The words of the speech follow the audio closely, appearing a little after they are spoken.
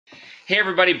Hey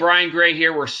everybody, Brian Gray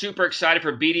here. We're super excited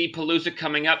for BD Palooza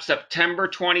coming up September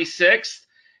 26th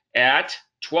at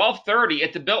 12:30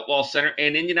 at the Biltwell Center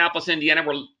in Indianapolis, Indiana.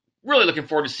 We're really looking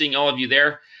forward to seeing all of you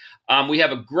there. We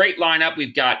have a great lineup.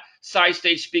 We've got side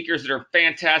stage speakers that are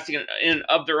fantastic in and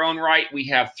of their own right. We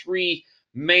have three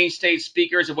main stage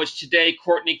speakers, of which today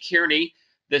Courtney Kearney,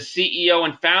 the CEO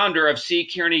and founder of C.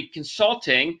 Kearney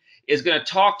Consulting, is going to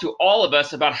talk to all of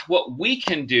us about what we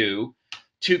can do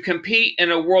to compete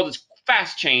in a world that's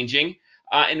fast changing,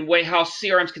 in a way how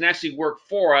CRMs can actually work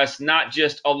for us, not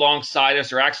just alongside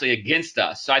us or actually against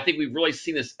us. So I think we've really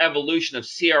seen this evolution of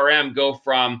CRM go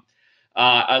from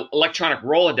electronic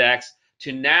Rolodex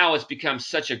to now it's become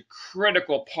such a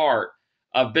critical part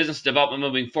of business development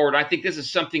moving forward. I think this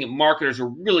is something that marketers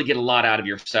will really get a lot out of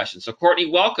your session. So Courtney,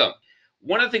 welcome.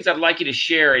 One of the things I'd like you to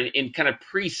share in kind of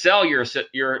pre-sell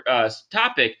your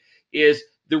topic is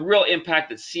the real impact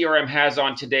that CRM has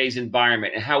on today's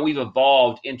environment and how we've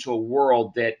evolved into a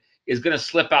world that is going to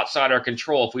slip outside our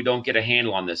control if we don't get a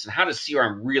handle on this. And how does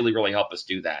CRM really, really help us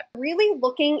do that? Really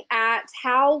looking at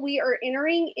how we are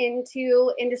entering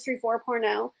into Industry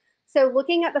 4.0. So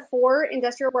looking at the four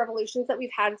industrial revolutions that we've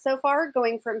had so far,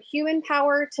 going from human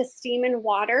power to steam and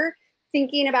water,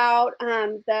 thinking about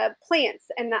the plants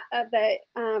and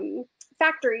the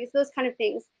factories, those kind of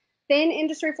things. Then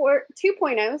Industry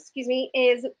 2.0,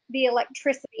 is the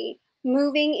electricity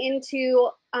moving into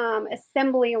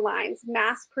assembly lines,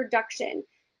 mass production.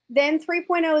 Then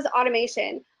 3.0 is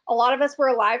automation. A lot of us were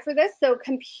alive for this, so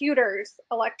computers,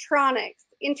 electronics,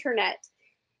 internet.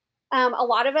 A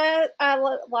lot of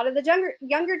the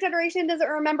younger generation doesn't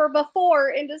remember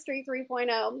before Industry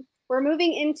 3.0. We're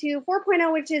moving into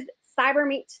 4.0, which is cyber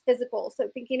meets physical. So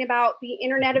thinking about the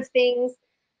Internet of Things,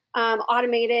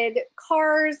 automated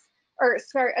cars,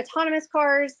 autonomous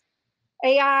cars,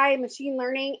 AI, machine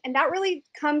learning, and that really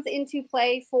comes into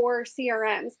play for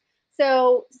CRMs.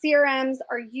 So CRMs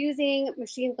are using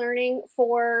machine learning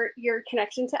for your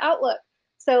connection to Outlook.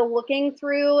 So looking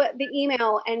through the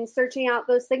email and searching out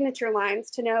those signature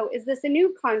lines to know, is this a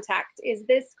new contact? Is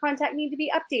this contact need to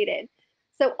be updated?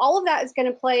 So all of that is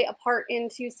going to play a part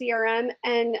into CRM.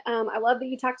 And I love that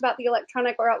you talked about the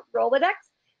electronic Rolodex,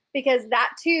 because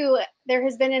that too, there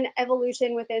has been an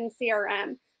evolution within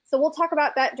CRM. So we'll talk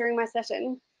about that during my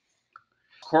session.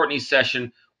 Courtney's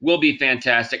session will be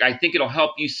fantastic. I think it'll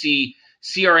help you see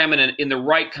CRM in the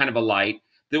right kind of a light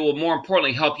that will more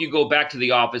importantly help you go back to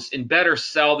the office and better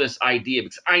sell this idea,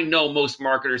 because I know most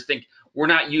marketers think we're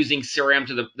not using CRM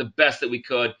to the best that we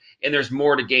could, and there's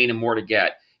more to gain and more to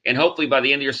get. And hopefully by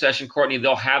the end of your session, Courtney,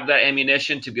 they'll have that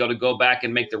ammunition to be able to go back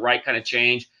and make the right kind of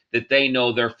change that they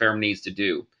know their firm needs to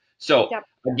do. So,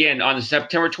 Again, on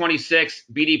September 26th,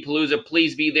 BD Palooza,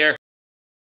 please be there.